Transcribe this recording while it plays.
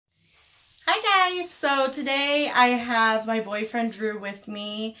guys, so today I have my boyfriend Drew with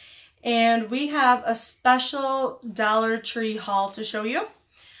me and we have a special Dollar Tree haul to show you.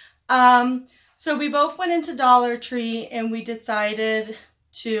 So we both went into Dollar Tree and we decided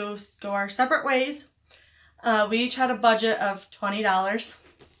to go our separate ways. We each had a budget of $20.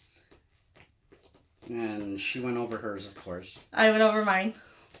 And she went over hers, of course. I went over mine.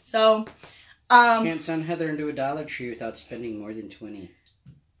 So, can't send Heather into a Dollar Tree without spending more than $20.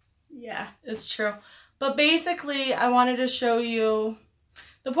 Yeah, it's true. But basically, I wanted to show you,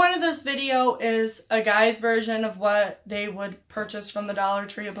 the point of this video is a guy's version of what they would purchase from the Dollar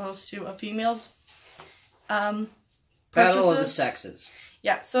Tree opposed to a female's Battle of the Sexes.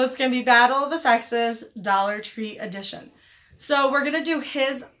 Yeah, so it's going to be Battle of the Sexes Dollar Tree edition. So we're going to do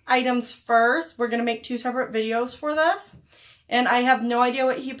his items first. We're going to make two separate videos for this. And I have no idea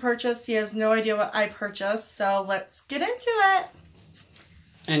what he purchased. He has no idea what I purchased. So let's get into it.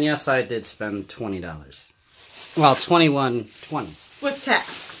 And yes, I did spend $20. Well, $21.20. With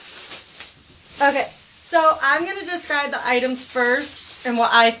tax. Okay, so I'm going to describe the items first and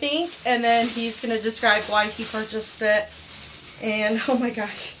what I think. And then he's going to describe why he purchased it. And, oh my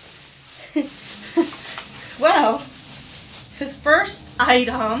gosh. Well, his first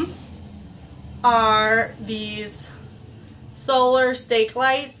items are these solar stake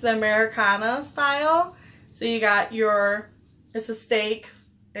lights, the Americana style. So you got your, it's a stake.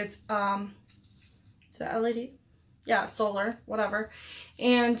 It's is it LED? Yeah, solar, whatever.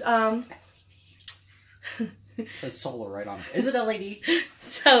 And it says solar right on it. Is it LED?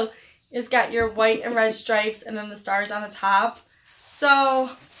 So it's got your white and red stripes and then the stars on the top. So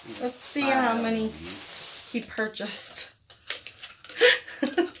let's see how many he purchased.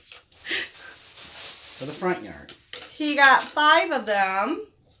 For the front yard. He got 5 of them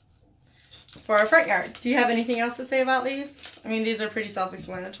for our front yard. Do you have anything else to say about these? I mean, these are pretty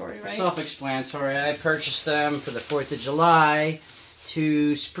self-explanatory, right? Self-explanatory. I purchased them for the 4th of July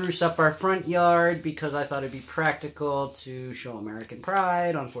to spruce up our front yard because I thought it'd be practical to show American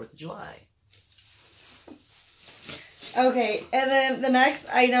pride on 4th of July. Okay, and then the next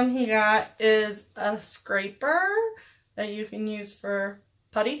item he got is a scraper that you can use for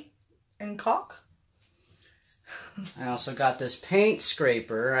putty and caulk. I also got this paint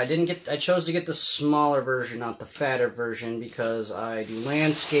scraper. I chose to get the smaller version, not the fatter version, because I do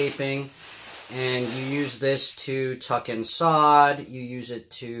landscaping, and you use this to tuck in sod. You use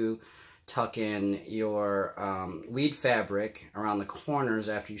it to tuck in your weed fabric around the corners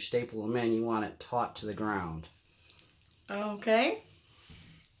after you staple them in. You want it taut to the ground. Okay.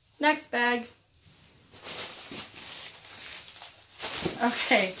 Next bag.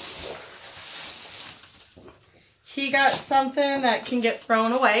 Okay. He got something that can get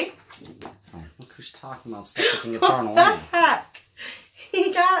thrown away. Oh, look who's talking about stuff that can get thrown away. What the heck?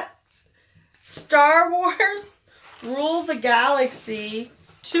 He got Star Wars Rule the Galaxy.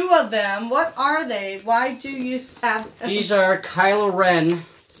 2 of them. What are they? Why do you have them? These are Kylo Ren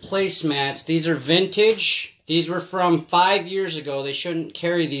placemats. These are vintage. These were from 5 years ago. They shouldn't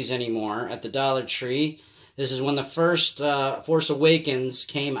carry these anymore at the Dollar Tree. This is when the first Force Awakens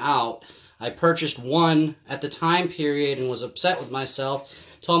came out. I purchased 1 at the time period and was upset with myself.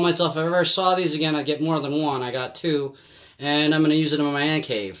 Told myself if I ever saw these again, I'd get more than 1. I got 2. And I'm going to use it in my man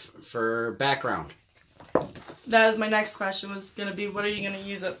cave for background. That was my next question, was going to be, what are you going to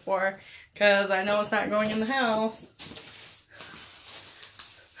use it for? Because I know it's not going in the house.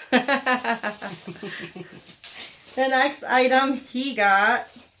 The next item he got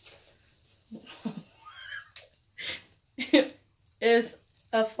is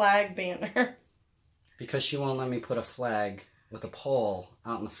a flag banner. Because she won't let me put a flag with a pole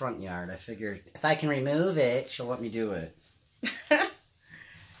out in the front yard, I figured if I can remove it, she'll let me do it.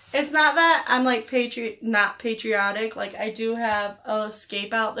 It's not that I'm like not patriotic. Like, I do have a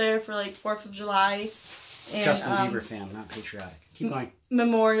escape out there for like 4th of July. And, Justin Bieber fan, not patriotic. Keep going.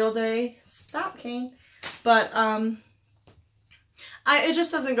 Memorial Day. Stop, King. But it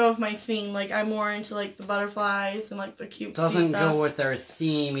just doesn't go with my theme. Like, I'm more into like the butterflies and like the cute stuff. Doesn't go with our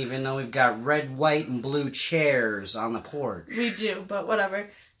theme, even though we've got red, white, and blue chairs on the porch. We do, but whatever.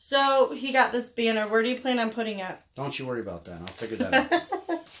 So he got this banner. Where do you plan on putting it? Don't you worry about that. I'll figure that out.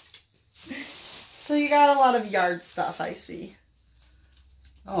 So you got a lot of yard stuff, I see.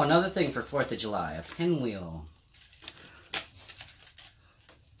 Oh, another thing for 4th of July, a pinwheel.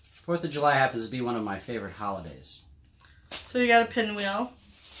 4th of July happens to be one of my favorite holidays. So you got a pinwheel.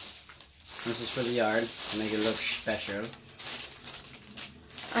 This is for the yard to make it look special.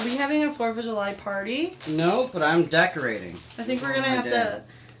 Are we having a 4th of July party? No, but I'm decorating. I think we're going to have to...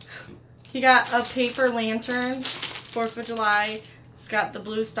 He got a paper lantern, 4th of July. got the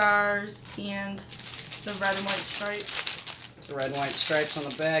blue stars and the red and white stripes. The red and white stripes on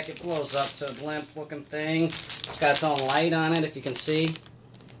the back. It blows up to a blimp looking thing. It's got its own light on it, if you can see.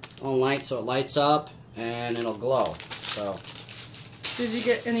 Its own light, so it lights up and it'll glow. So. Did you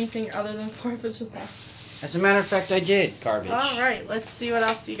get anything other than 4th of July? As a matter of fact, I did. Garbage. All right, let's see what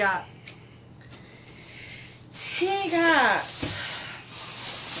else you got. He got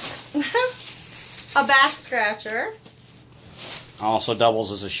a back scratcher. Also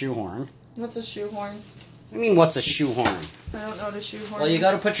doubles as a shoehorn. What's a shoehorn? I mean, what's a shoehorn? I don't know what a shoehorn Well, you is.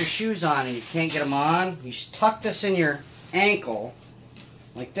 got to put your shoes on and you can't get them on. You tuck this in your ankle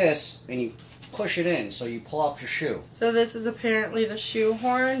like this and you push it in so you pull up your shoe. So this is apparently the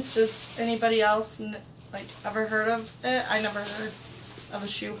shoehorn. Does anybody else ever heard of it? I never heard of a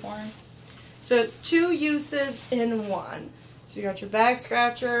shoehorn. So it's 2 uses in one. So you got your bag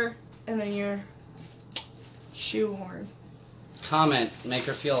scratcher and then your shoehorn. Comment, make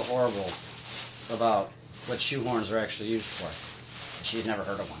her feel horrible about what shoehorns are actually used for. She's never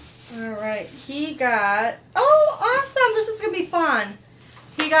heard of one. Alright, he got, oh awesome, this is going to be fun.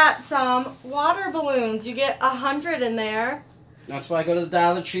 He got some water balloons. You get 100 in there. That's why I go to the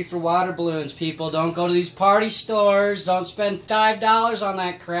Dollar Tree for water balloons, people. Don't go to these party stores. Don't spend $5 on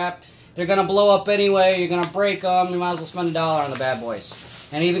that crap. They're going to blow up anyway. You're going to break them. You might as well spend $1 on the bad boys.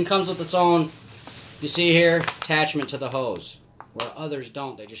 And it even comes with its own, you see here, attachment to the hose. Where others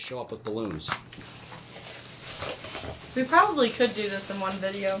don't. They just show up with balloons. We probably could do this in one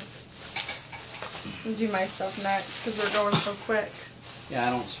video. And do my stuff next because we're going so quick. Yeah, I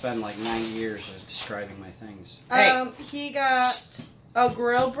don't spend like 90 years describing my things. Hey. He got a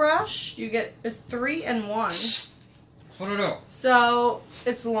grill brush. You get, it's 3 in 1. Put it up. So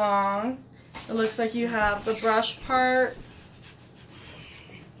it's long. It looks like you have the brush part,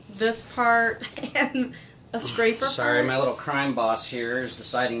 this part, and a scraper Sorry, part. my little crime boss here is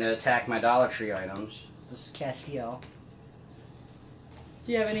deciding to attack my Dollar Tree items. This is Castillo.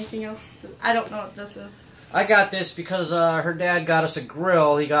 Do you have anything else? I don't know what this is. I got this because her dad got us a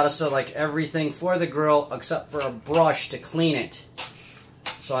grill. He got us like everything for the grill except for a brush to clean it.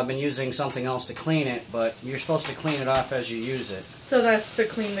 So I've been using something else to clean it, but you're supposed to clean it off as you use it. So that's to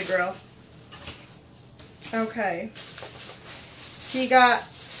clean the grill. Okay. He got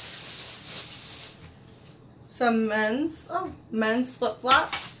some men's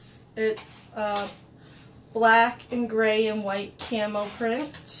flip-flops. It's black and gray and white camo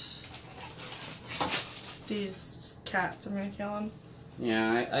print. These cats, I'm going to kill them.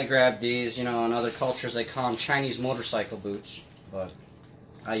 Yeah, I grabbed these. You know, in other cultures they call them Chinese motorcycle boots, but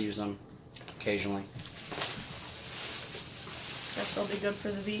I use them occasionally. Guess they'll be good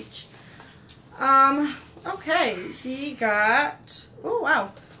for the beach. Okay, he got, oh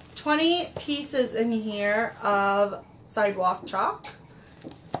wow, 20 pieces in here of sidewalk chalk.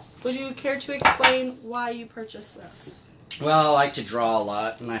 Would you care to explain why you purchased this? Well, I like to draw a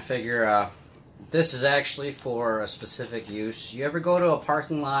lot, and I figure this is actually for a specific use. You ever go to a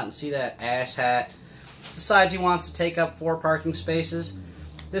parking lot and see that asshat decides he wants to take up 4 parking spaces?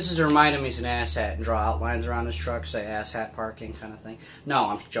 This is to remind him he's an asshat and draw outlines around his truck, say asshat parking kind of thing.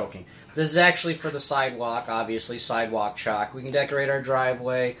 No, I'm joking. This is actually for the sidewalk, obviously, sidewalk chalk. We can decorate our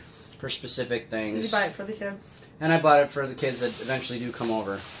driveway for specific things. Did you buy it for the kids? And I bought it for the kids that eventually do come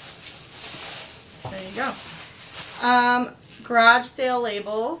over. There you go. Garage sale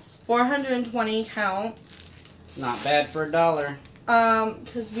labels, 420 count. Not bad for $1.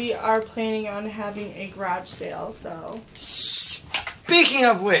 Because we are planning on having a garage sale, so. Speaking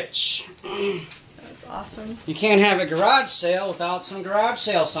of which, That's awesome. you can't have a garage sale without some garage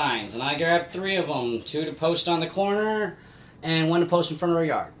sale signs. And I grabbed 3 of them, 2 to post on the corner and 1 to post in front of our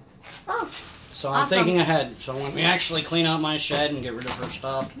yard. Oh, so I'm awesome. thinking ahead. So when we actually clean out my shed and get rid of her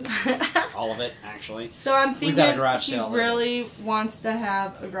stuff, all of it actually. So I'm We've thinking got a garage he sale really wants to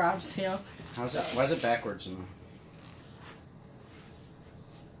have a garage sale. How's that? Why is it backwards?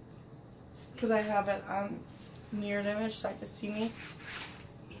 Because I have it on mirrored image so I can see me.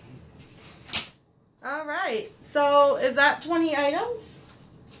 Alright, so is that 20 items?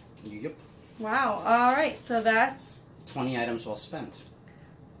 Yep. Wow, alright, so that's 20 items well spent.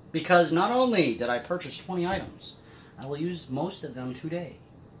 Because not only did I purchase 20 items, I will use most of them today.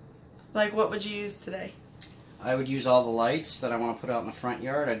 like, what would you use today? I would use all the lights that I want to put out in the front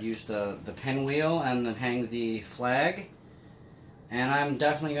yard. I'd use the pinwheel and then hang the flag. And I'm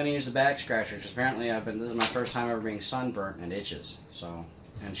definitely going to use the back scratcher, because apparently this is my first time ever being sunburnt and it itches. So,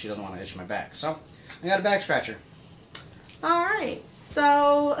 and she doesn't want to itch my back. So, I got a back scratcher. Alright,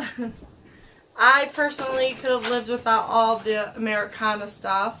 so I personally could have lived without all the Americana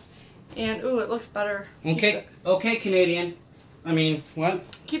stuff. And, ooh, it looks better. Okay, okay, Canadian. I mean, what?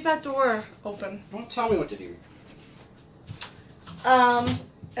 Keep that door open. Don't tell me what to do. And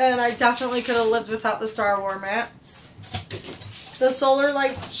I definitely could have lived without the Star Wars mats. The solar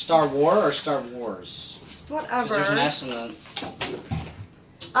lights. Star War or Star Wars? Whatever. There's an S in the...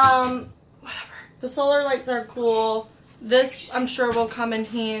 Whatever. The solar lights are cool. This, I'm sure, will come in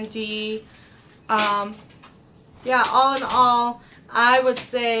handy. Yeah, all in all, I would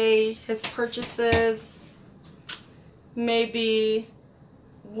say his purchases, maybe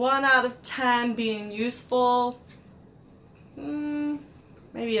 1 out of 10 being useful.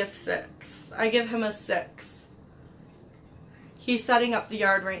 Maybe a 6. I give him a 6. He's setting up the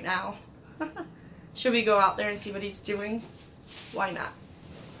yard right now. Should we go out there and see what he's doing? Why not?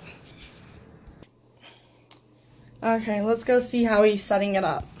 Okay, let's go see how he's setting it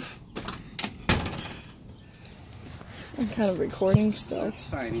up. I'm kind of recording still. That's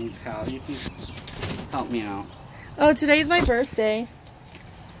fine, pal. You can help me out. Oh, today's my birthday.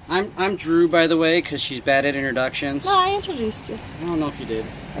 I'm Drew, by the way, because she's bad at introductions. No, I introduced you. I don't know if you did.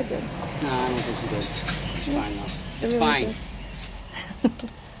 I did. No, I don't think you did. It's fine, though. It's fine.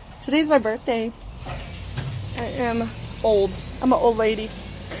 Today's my birthday. I am old. I'm an old lady.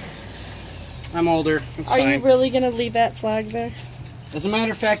 I'm older. It's Are fine. you really going to leave that flag there? As a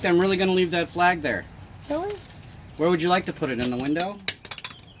matter of fact, I'm really going to leave that flag there. Really? Where would you like to put it? In the window?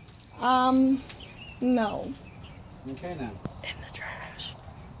 No. Okay, then. In the trash.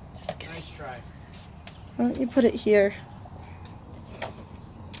 Just kidding. Nice try. Why don't you put it here?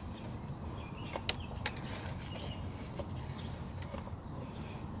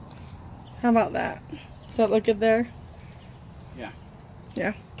 How about that? Does that look good there? Yeah.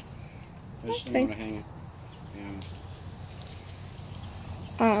 Yeah. I just Okay. don't want to hang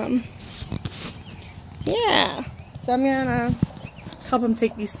it. Yeah. So I'm gonna help him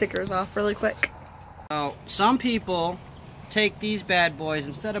take these stickers off really quick. So, some people take these bad boys,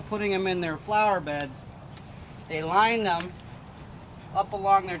 instead of putting them in their flower beds, they line them up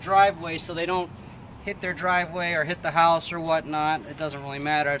along their driveway so they don't hit their driveway or hit the house or whatnot. It doesn't really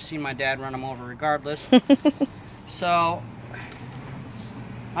matter. I've seen my dad run them over regardless. So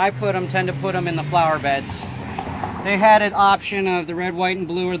I tend to put them in the flower beds. They had an option of the red, white, and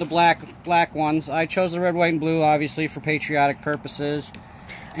blue or the black ones. I chose the red, white, and blue, obviously, for patriotic purposes.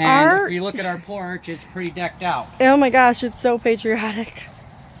 And if you look at our porch, it's pretty decked out. Oh my gosh, it's so patriotic.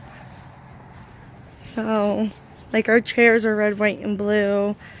 So, like our chairs are red, white, and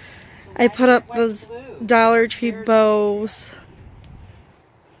blue. I put up those Dollar Tree bows.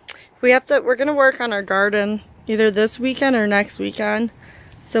 We're gonna work on our garden either this weekend or next weekend.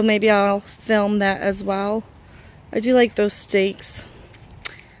 So maybe I'll film that as well. I do like those stakes.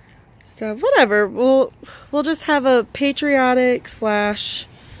 So whatever, we'll just have a patriotic slash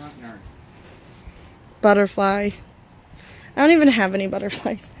butterfly. I don't even have any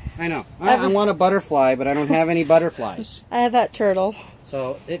butterflies. I know. I want a butterfly, but I don't have any butterflies. I have that turtle.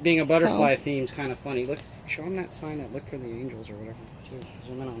 So it being a butterfly theme is kind of funny. Look, show them that sign that look for the angels or whatever. Too.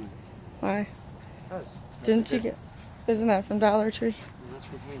 Zoom in on that. Why? Because. Didn't you get? Isn't that from Dollar Tree? Well, that's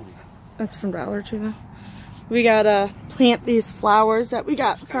for healing. That's from Dollar Tree though. We gotta plant these flowers that we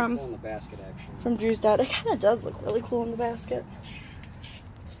got from cool in the basket, actually. From Drew's dad. It kind of does look really cool in the basket.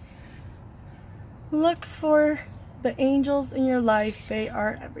 Look for the angels in your life. They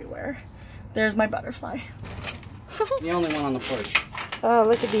are everywhere. There's my butterfly. The only one on the porch. Oh,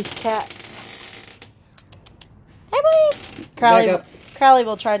 look at these cats. Hey, buddies. Crowley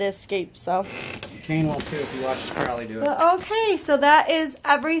will try to escape, so. Kane will too if he watches Crowley do it. Okay, so that is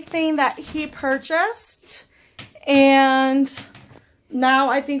everything that he purchased. And now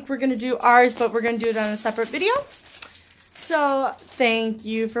I think we're going to do ours, but we're going to do it on a separate video. So, thank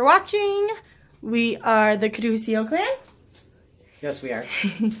you for watching. We are the Caduceus Clan. Yes, we are.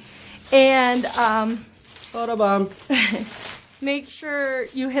 And, Photobomb. make sure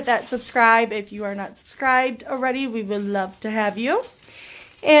you hit that subscribe if you are not subscribed already. We would love to have you.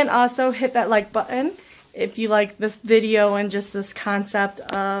 And also hit that like button if you like this video and just this concept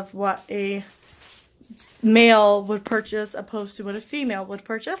of what a male would purchase opposed to what a female would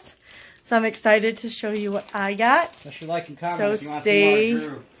purchase. So I'm excited to show you what I got. If you like and comment So if you want to see more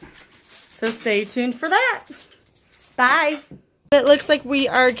Drew. So stay tuned for that. Bye. It looks like we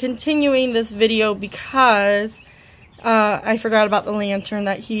are continuing this video because I forgot about the lantern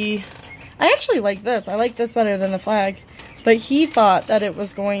that I actually like this. I like this better than the flag. But he thought that it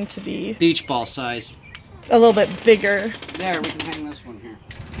was going to be Beach ball size. A little bit bigger. There, we can hang this one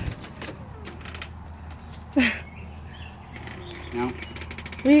here. No?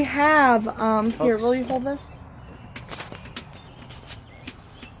 We have, here, will you hold this?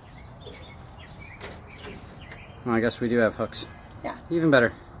 Oh, I guess we do have hooks. Yeah. Even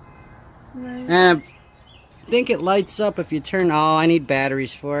better. Nice. And I think it lights up if you turn... Oh, I need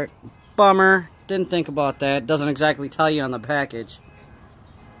batteries for it. Bummer. Didn't think about that. Doesn't exactly tell you on the package.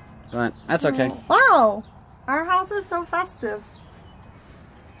 But that's okay. Wow. Our house is so festive.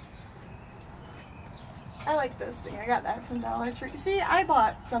 I like this thing. I got that from Dollar Tree. See, I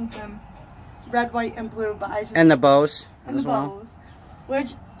bought something red, white, and blue, but I just... And the bows and as the well. bows.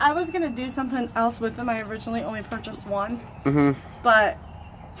 Which I was going to do something else with them. I originally only purchased one. Mm-hmm. But...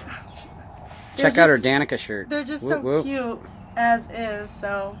 Check out her Danica shirt. They're just whoop, so whoop. cute as is,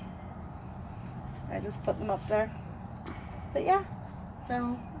 so... I just put them up there. But yeah,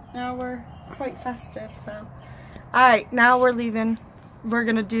 so now we're quite festive, so. Alright, now we're leaving. We're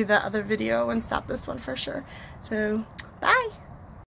gonna do the other video and stop this one for sure. So, bye!